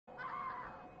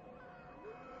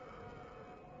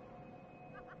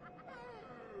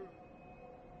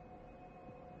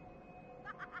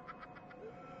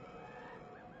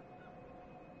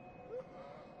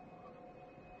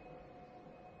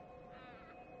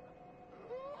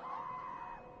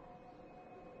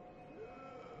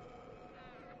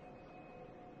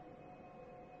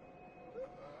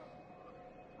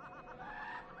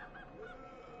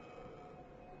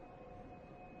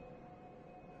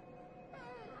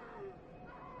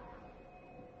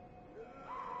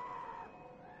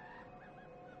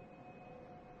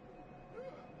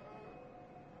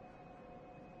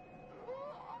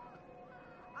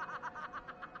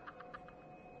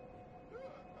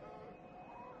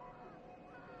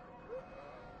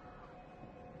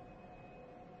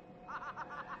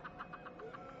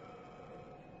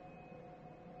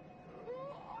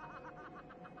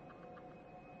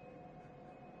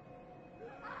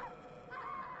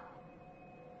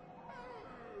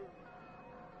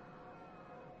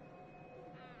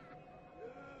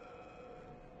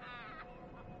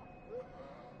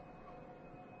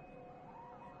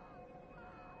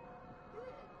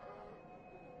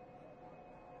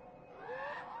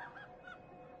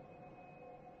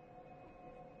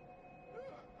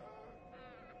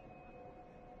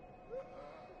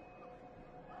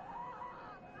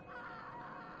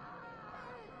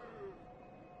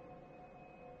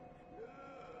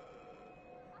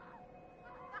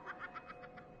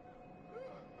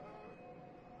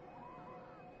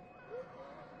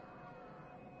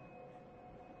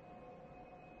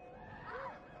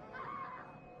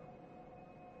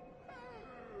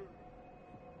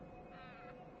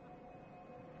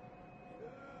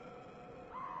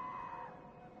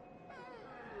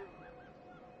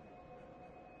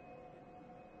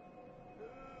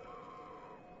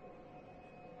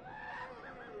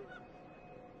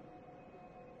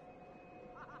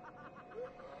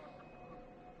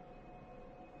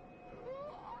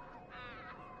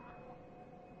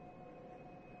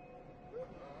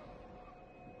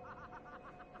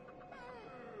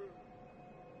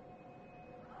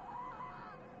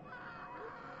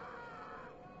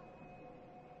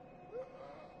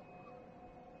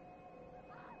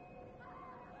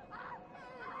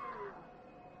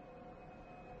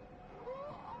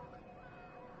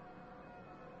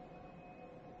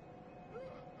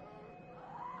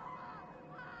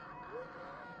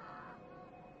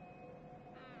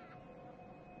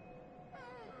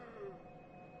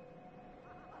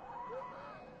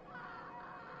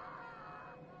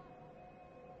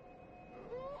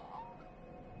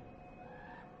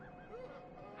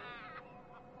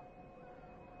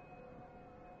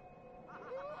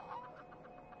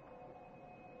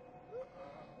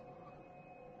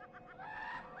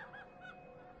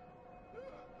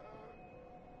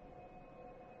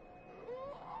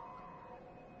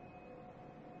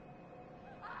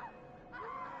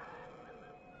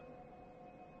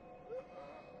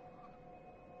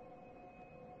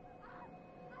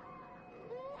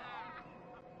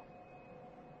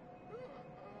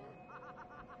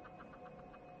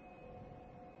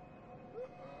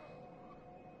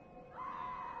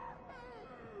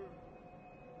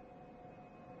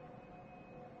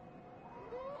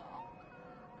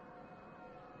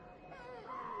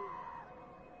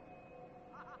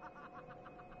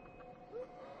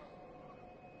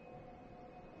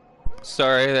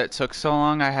Sorry that took so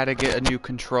long. I had to get a new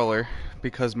controller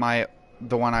because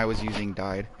the one I was using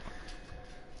died.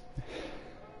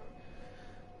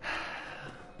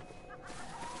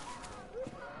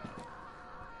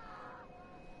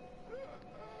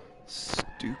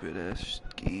 Stupid ass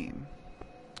game.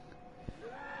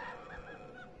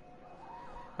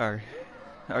 Are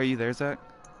you there, Zach?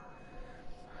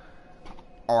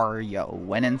 Are you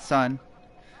winning, son?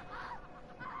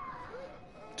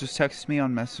 Just text me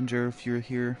on Messenger if you're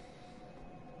here.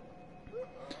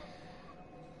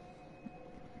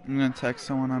 I'm gonna text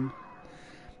someone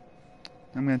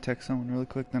really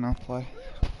quick, then I'll apply.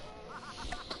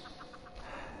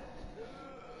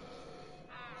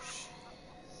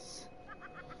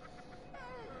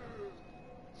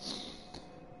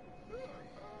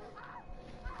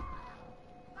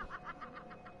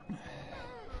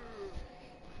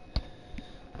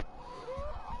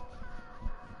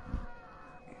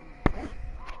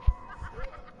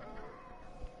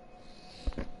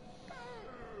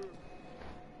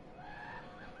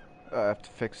 I have to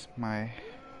fix my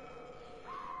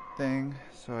thing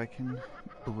so I can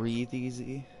breathe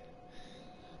easy.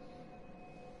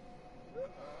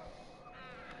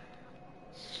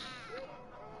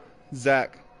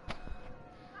 Zach.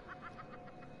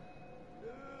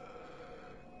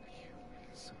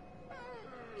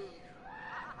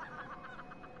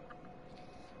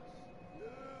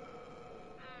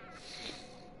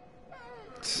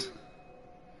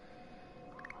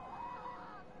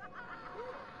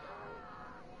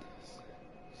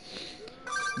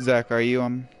 Zach, are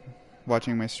you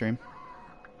watching my stream?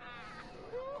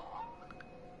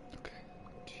 Okay.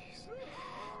 Jeez.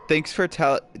 Thanks for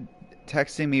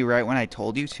texting me right when I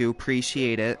told you to.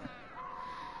 Appreciate it.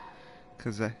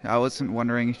 Because I wasn't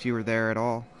wondering if you were there at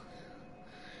all.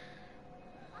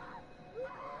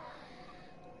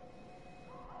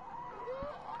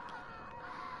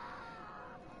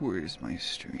 Where's my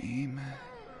stream?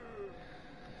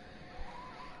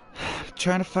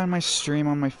 Trying to find my stream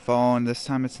on my phone. This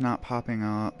time it's not popping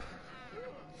up.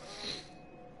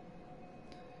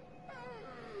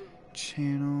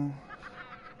 Channel.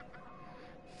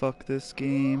 Fuck this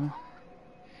game.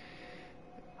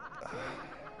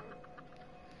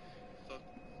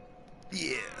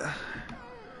 Yeah.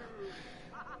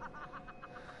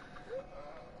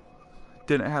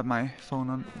 Didn't have my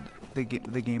phone on the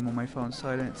game on my phone, so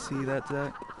I didn't see that.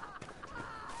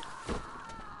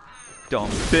 Dumb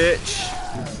bitch.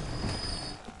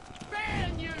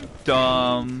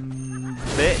 Dumb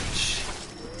bitch.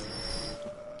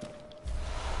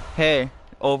 Hey,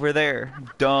 over there.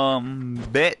 Dumb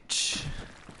bitch.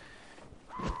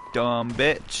 Dumb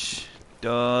bitch.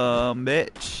 Dumb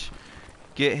bitch.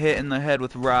 Get hit in the head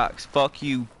with rocks. Fuck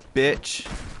you, bitch.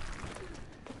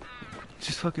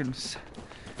 Just fucking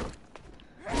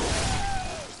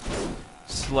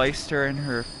sliced her in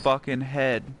her fucking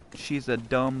head. She's a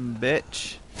dumb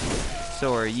bitch.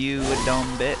 So are you a dumb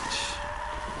bitch?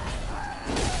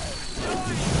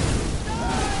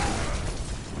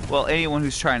 Well, anyone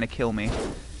who's trying to kill me,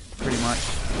 pretty much.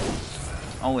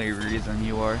 Only reason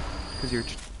you are, because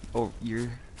you're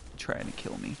trying to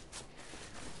kill me.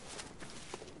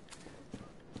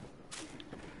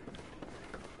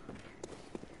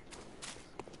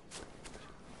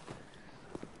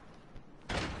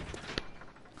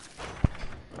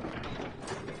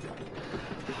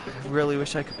 Really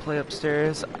wish I could play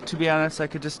upstairs. To be honest, I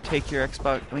could just take your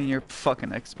Xbox. I mean, your fucking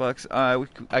Xbox.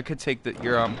 I could take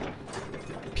your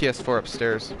PS4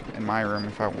 upstairs in my room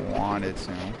if I wanted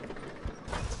to.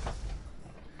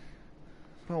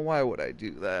 But why would I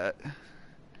do that?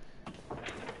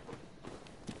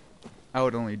 I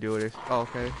would only do it if. Oh,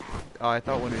 okay. Oh, I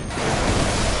thought when it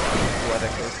let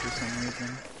it go for some reason.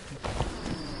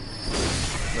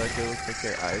 Like it looks like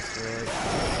their eyes were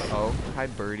like. Oh, hi,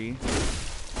 birdie.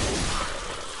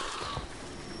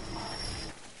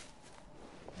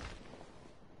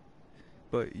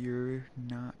 But you're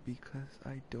not, because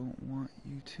I don't want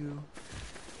you to.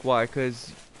 Why?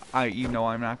 Because you know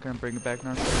I'm not gonna bring it back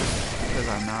now. Because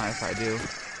I'm not if I do.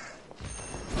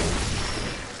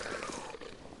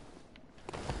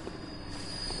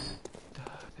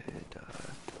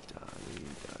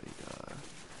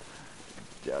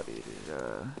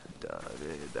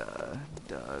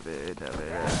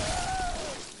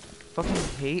 Fucking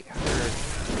hate her.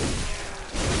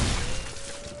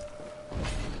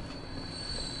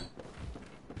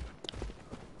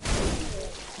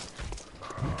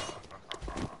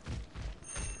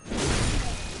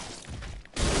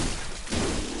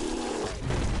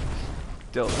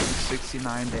 Still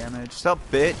 69 damage. What's up,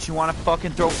 bitch? You wanna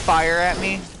fucking throw fire at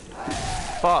me?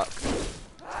 Fuck.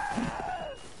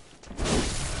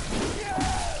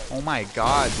 Oh my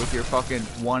god, with your fucking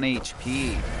 1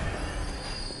 HP.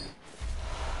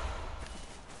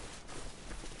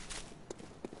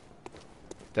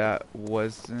 That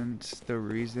wasn't the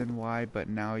reason why, but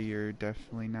now you're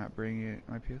definitely not bringing it,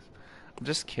 my PS. I'm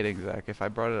just kidding, Zach. If I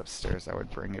brought it upstairs, I would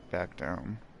bring it back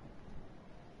down.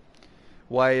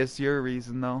 Why is your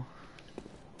reason, though?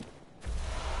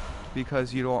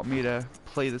 Because you don't want me to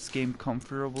play this game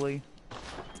comfortably?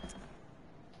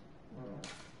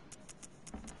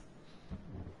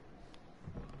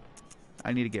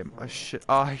 I need to get a shit.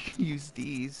 Oh, I can use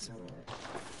these.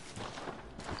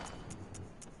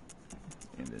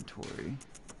 Inventory.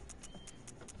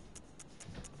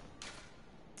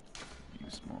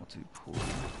 Use multi-pool.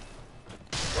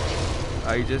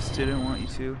 I just didn't want you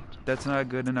to. That's not a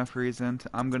good enough reason.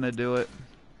 I'm gonna do it.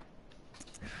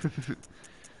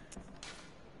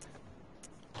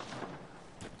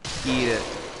 Eat it.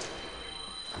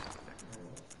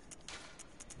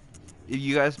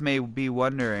 You guys may be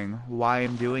wondering why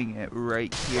I'm doing it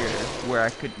right here, where I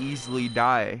could easily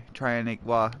die. Trying to,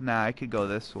 well, nah, I could go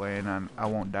this way and I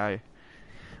won't die.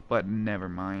 But never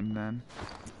mind then.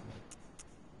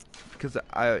 Because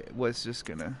I was just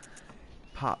gonna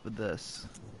pop this.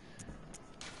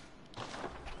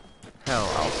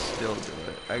 Hell, I'll still do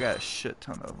it. I got a shit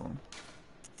ton of them.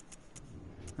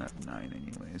 I have 9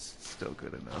 anyways. It's still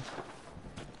good enough.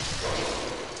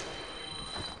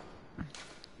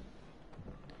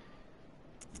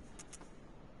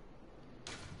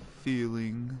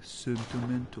 Feeling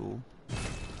sentimental.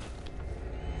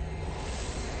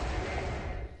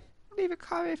 Leave a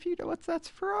comment if you know what that's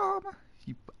from.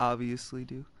 You obviously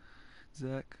do,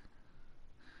 Zach.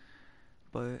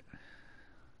 But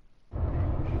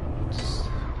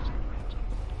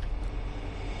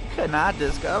could not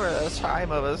discover the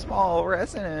chime of a small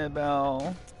resonant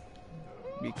bell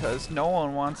because no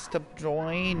one wants to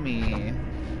join me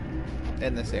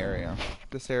in this area.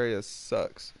 This area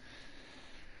sucks.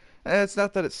 And it's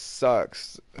not that it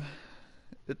sucks.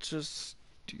 It's just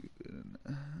stupid.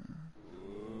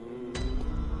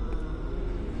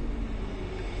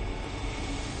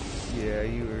 Yeah,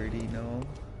 you already know.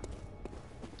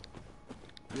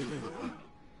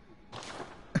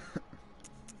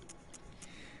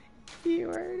 You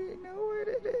already know what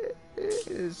it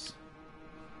is.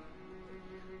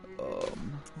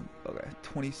 Okay,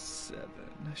 27.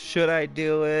 Should I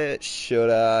do it?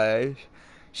 Should I?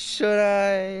 Should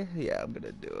I? Yeah, I'm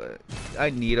gonna do it. I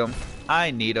need them.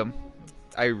 I need them.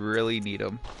 I really need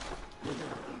them.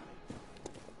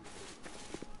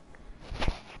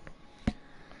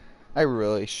 I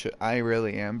really should. I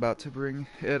really am about to bring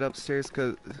it upstairs,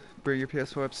 bring your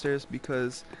PS4 upstairs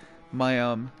because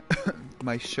my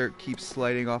my shirt keeps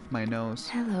sliding off my nose.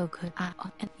 Hello, good.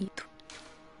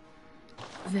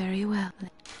 Very well.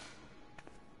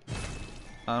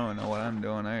 I don't know what I'm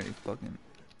doing. I already fucking.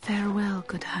 Farewell,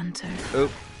 good hunter. Oop.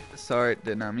 Sorry,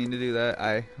 did not mean to do that.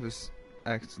 I was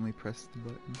accidentally pressed the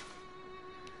button.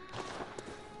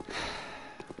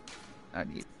 I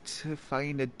need to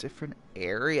find a different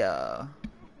area.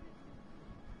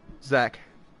 Zach,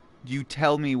 you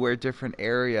tell me where different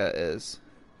area is.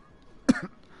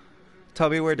 Tell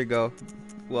me where to go.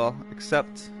 Well,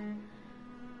 except...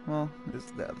 Well,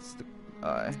 that's the...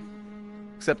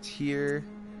 except here,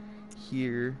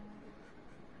 here,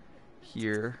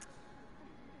 here,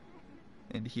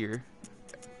 and here.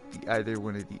 Either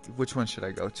one of these. Which one should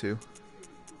I go to?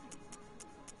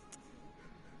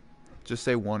 Just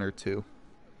say 1 or 2.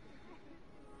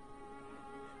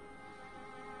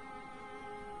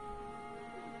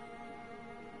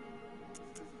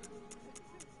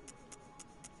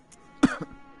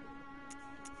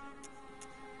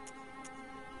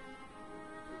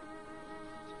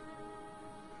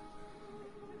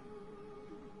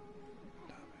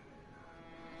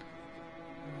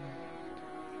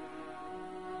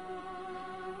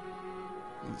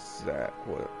 Zach,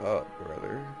 what up,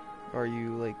 brother? Are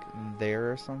you, like,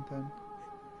 there or something?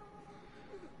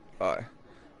 I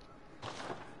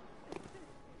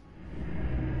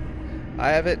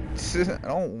haven't... I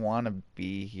don't want to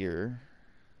be here.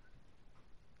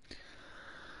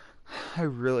 I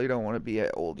really don't want to be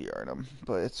at Old Yarnum,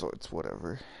 but it's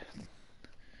whatever.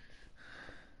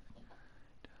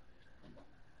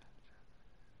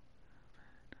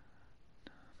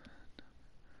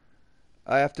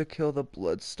 I have to kill the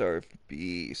blood-starved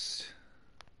beast.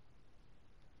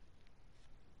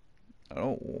 I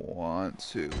don't want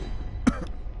to.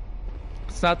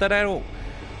 It's not that I don't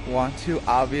want to.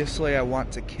 Obviously, I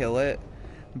want to kill it,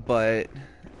 but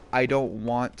I don't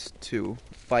want to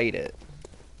fight it.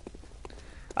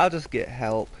 I'll just get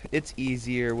help. It's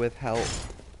easier with help.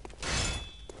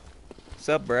 What's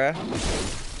up, bruh?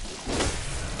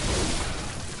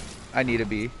 I need to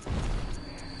be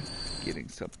getting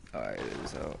some. Alright,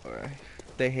 alright.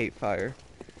 They hate fire.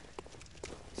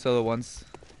 So the ones.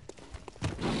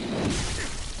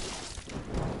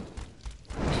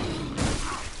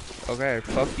 Okay,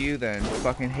 fuck you then.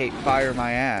 Fucking hate fire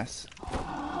my ass.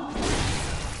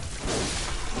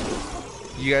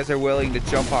 You guys are willing to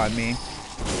jump on me,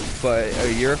 but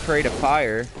you're afraid of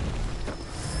fire.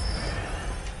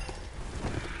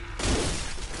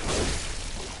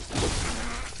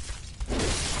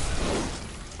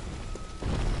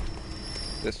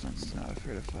 This one's not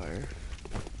afraid of fire.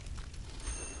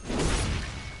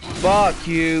 Fuck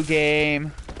you,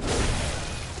 game.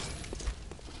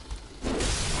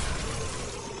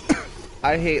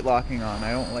 I hate locking on.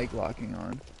 I don't like locking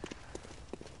on.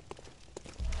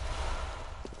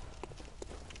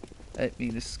 I didn't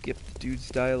mean to skip the dude's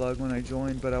dialogue when I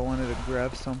joined, but I wanted to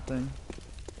grab something.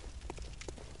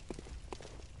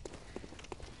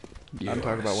 I'm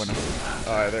talking about when I...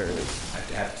 Oh, there it is.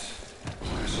 Adept at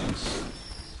lessons.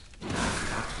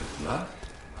 Cut with blood,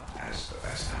 as the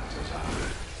best hunters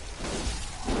are.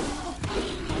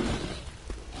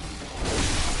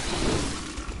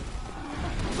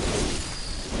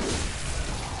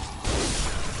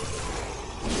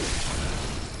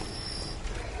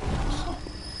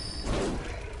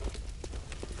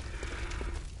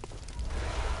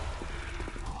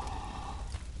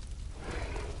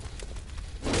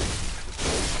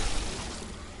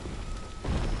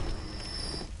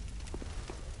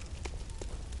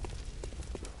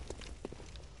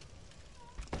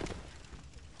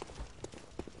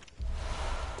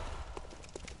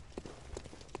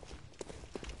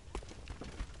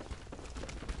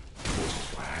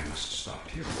 Stop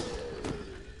here.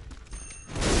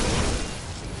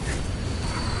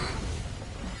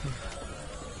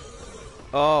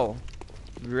 Oh,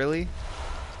 really?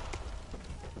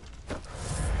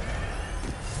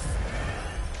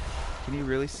 Can you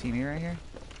really see me right here?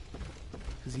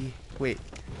 Cause he, wait,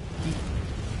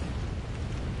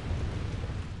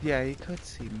 yeah, he could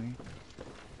see me.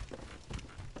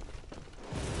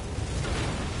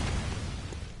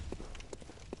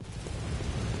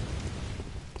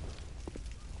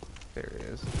 There he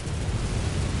is.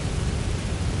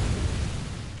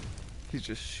 He's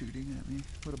just shooting at me.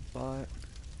 What a bot.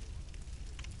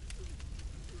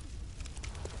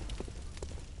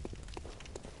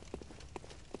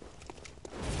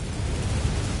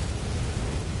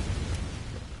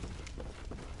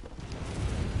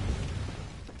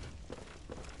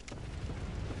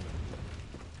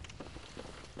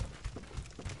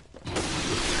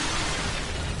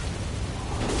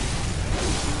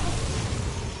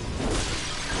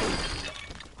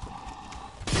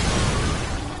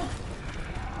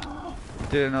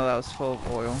 Didn't know that was full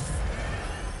of oil.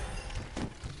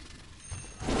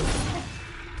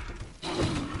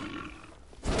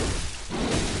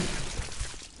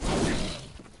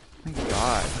 Thank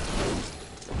God.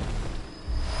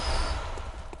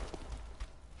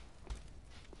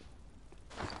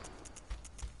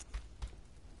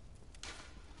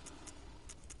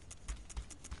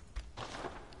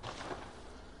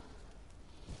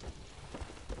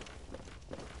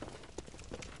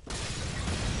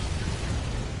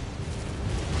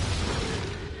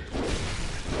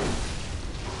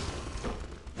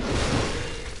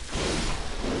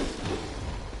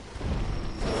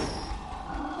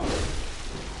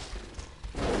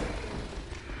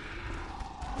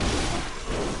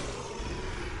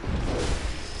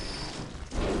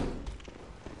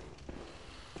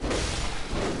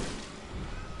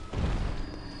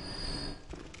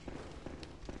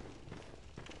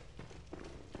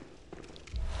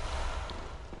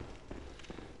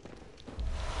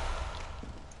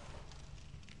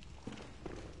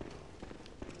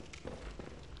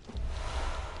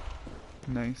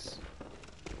 Nice.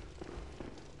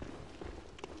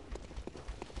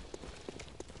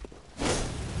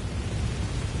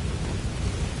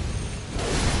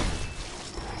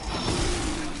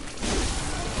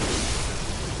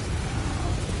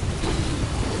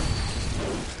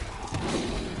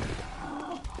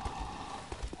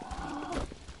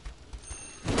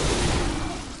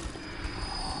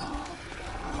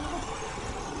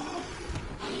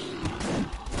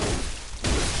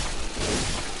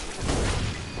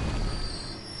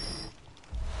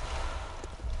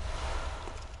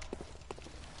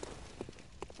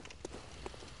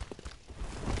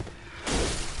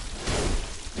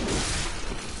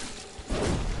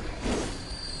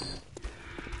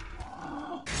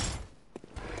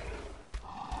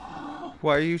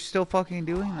 Why are you still fucking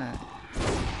doing that?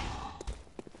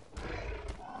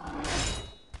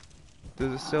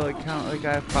 Does it still like count like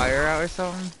I have fire out or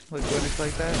something? Like when it's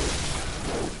like that?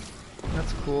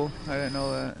 That's cool. I didn't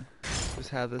know that. Just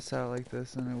have this out like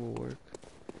this and it will work.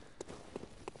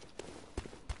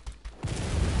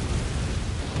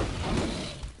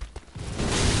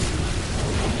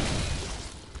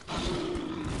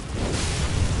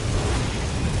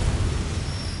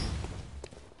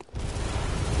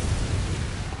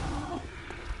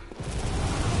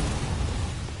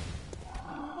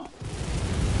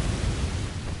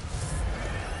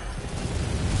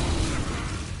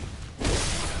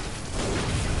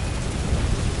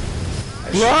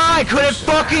 Bro, I couldn't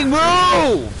fucking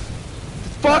move!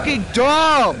 It's fucking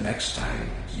dumb! The next time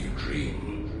you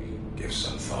dream, give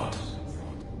some thought.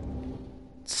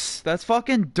 That's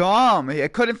fucking dumb. I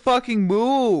couldn't fucking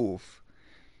move.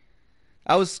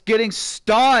 I was getting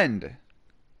stunned.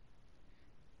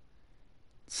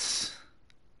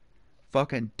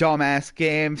 Fucking dumbass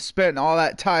game. Spent all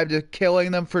that time just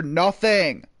killing them for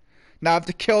nothing. Now I have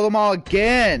to kill them all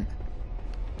again.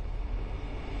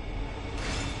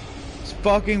 It's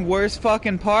fucking worst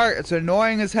fucking part. It's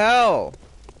annoying as hell.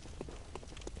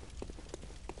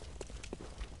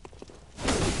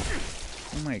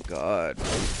 Oh my god.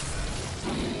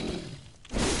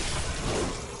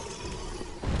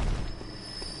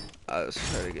 I'll just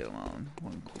try to get him on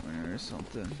one corner or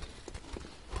something.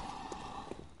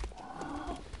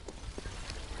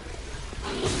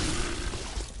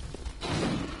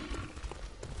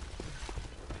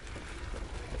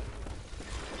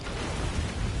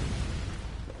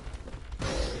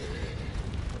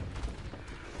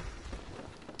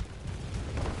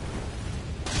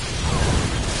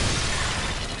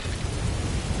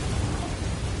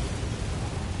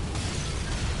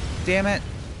 Damn it.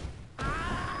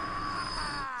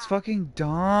 It's fucking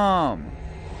dumb.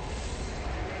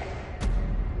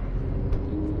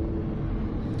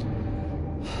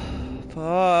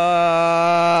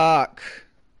 Fuck.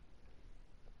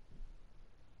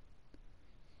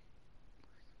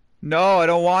 No, I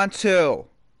don't want to.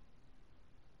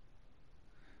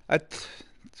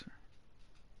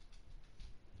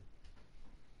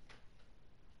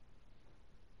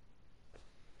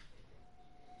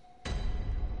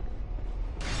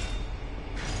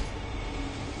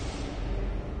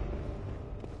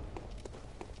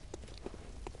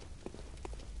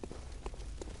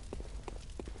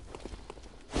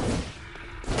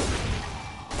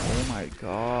 Oh my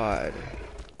god.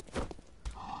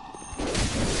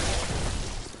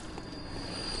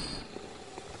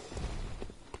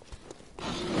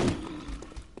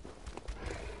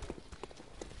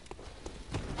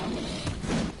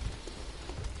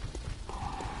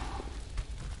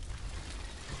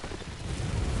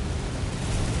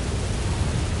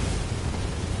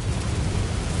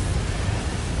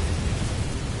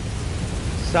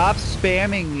 Stop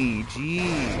spamming me,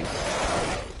 jeez.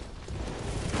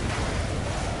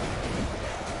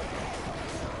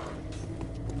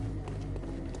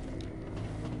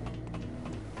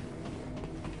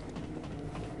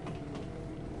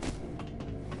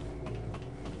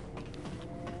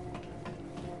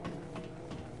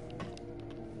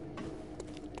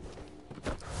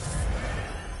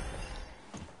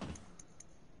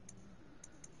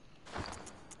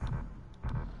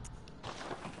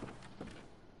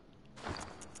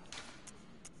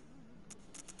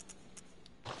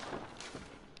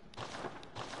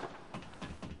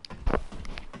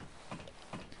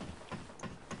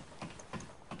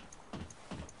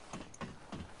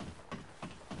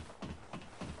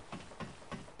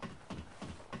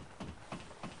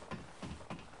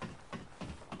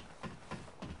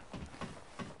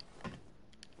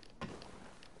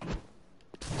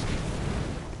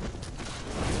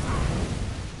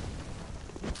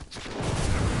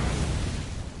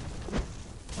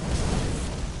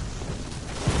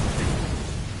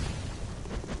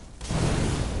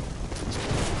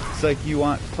 It's like you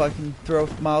want to fucking throw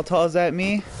Molotovs at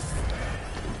me?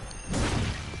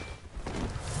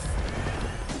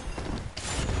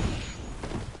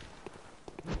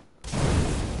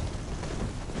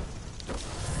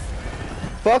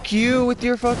 Fuck you with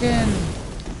your fucking...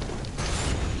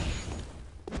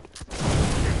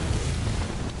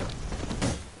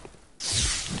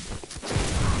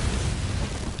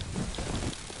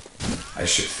 I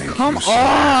should think Come you saw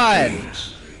on!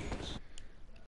 things.